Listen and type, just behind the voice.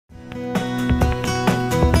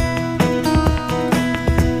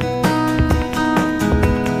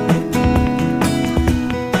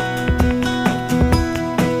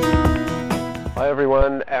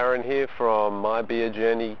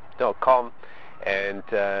mybeerjourney.com, and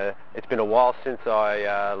it's been a while since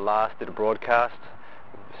I last did a broadcast.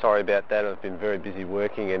 Sorry about that, I've been very busy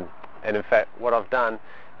working, and in fact what I've done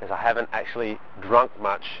is I haven't actually drunk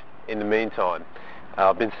much in the meantime.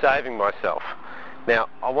 I've been saving myself. Now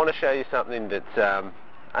I want to show you something that's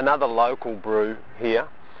another local brew here,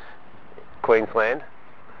 Queensland,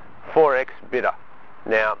 4X Bitter.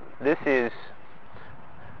 Now this is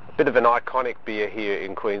a bit of an iconic beer here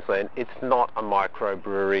in Queensland. It's not a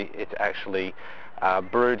microbrewery, it's actually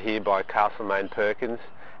brewed here by Castlemaine Perkins,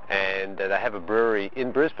 and they have a brewery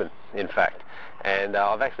in Brisbane, in fact. And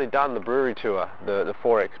I've actually done the brewery tour, the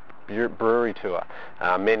 4X brewery tour,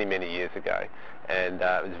 many years ago, and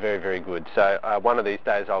it was very good. So one of these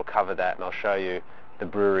days I'll cover that and I'll show you the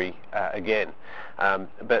brewery again.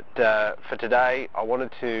 But for today I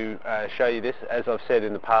wanted to show you this. As I've said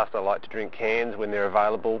in the past, I like to drink cans when they're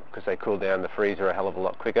available because they cool down the freezer a hell of a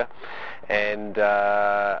lot quicker. And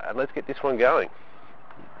let's get this one going.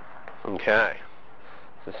 Okay,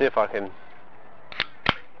 so see if I can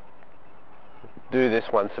do this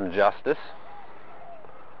one some justice.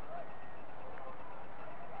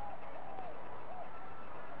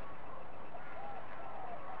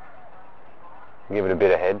 Give it a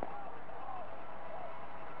bit of head.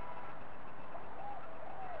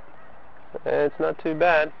 It's not too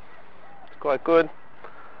bad. It's quite good.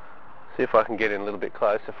 See if I can get in a little bit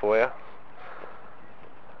closer for you.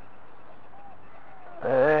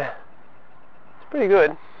 It's pretty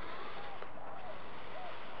good.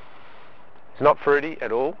 It's not fruity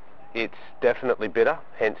at all. It's definitely bitter,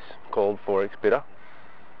 hence called 4X Bitter.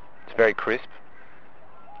 It's very crisp.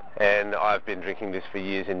 And I've been drinking this for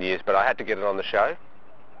years and years, but I had to get it on the show.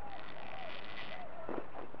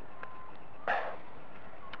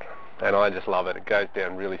 And I just love it. It goes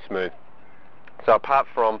down really smooth. So apart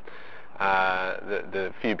from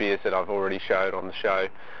the few beers that I've already showed on the show,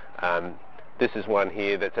 this is one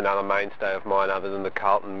here that's another mainstay of mine other than the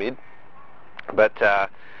Carlton Mid. But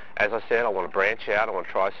as I said, I want to branch out. I want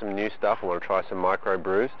to try some new stuff. I want to try some micro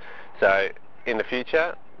brews. So in the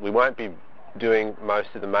future, we won't be doing most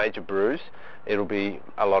of the major brews. It'll be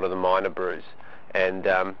a lot of the minor brews, and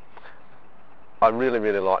I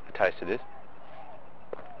really like the taste of this.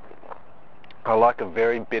 I like a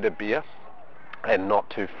very bitter beer and not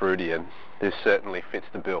too fruity, and this certainly fits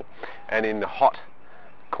the bill. And in the hot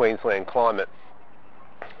Queensland climate,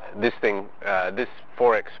 this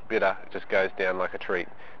 4X Bitter just goes down like a treat.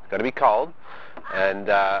 It's going to be cold, and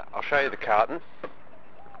I'll show you the carton.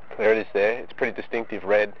 There it is there. It's pretty distinctive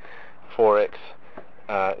red 4X.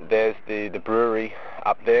 There's the brewery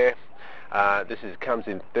up there. This comes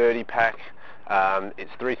in 30 pack.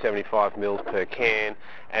 It's 375 mils per can,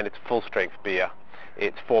 and it's full strength beer.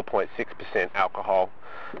 It's 4.6% alcohol,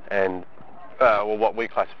 and well, what we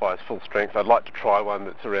classify as full strength. I'd like to try one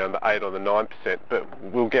that's around the 8 or the 9%, but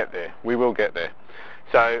we'll get there. We will get there.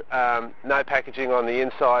 So no packaging on the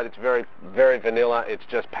inside. It's very vanilla. It's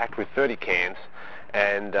just packed with 30 cans.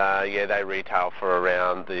 And yeah, they retail for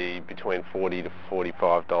around between $40 to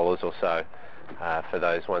 $45 or so for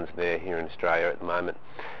those ones there here in Australia at the moment.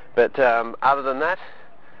 But other than that,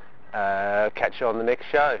 catch you on the next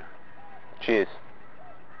show. Cheers.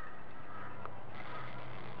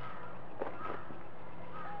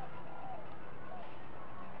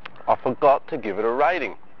 I forgot to give it a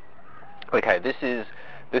rating. Okay, this is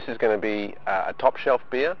going to be a top shelf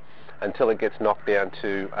beer until it gets knocked down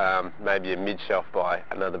to maybe a mid-shelf by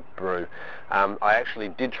another brew. I actually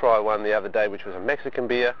did try one the other day, which was a Mexican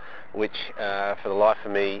beer, which for the life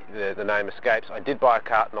of me, the name escapes. I did buy a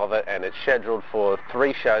carton of it, and it's scheduled for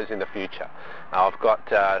 3 shows in the future. I've got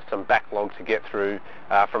some backlog to get through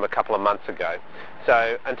from a couple of months ago.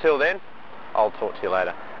 So until then, I'll talk to you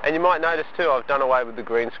later. And you might notice too, I've done away with the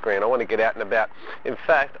green screen. I want to get out and about. In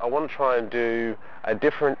fact, I want to try and do a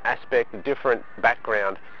different aspect, a different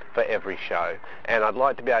background for every show, and I'd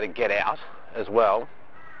like to be able to get out as well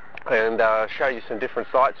and show you some different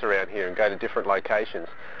sites around here and go to different locations.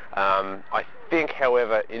 I think,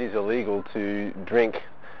 however, it is illegal to drink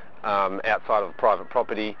outside of private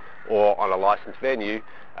property or on a licensed venue,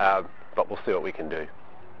 but we'll see what we can do.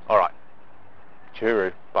 Alright,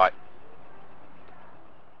 cheerio, bye.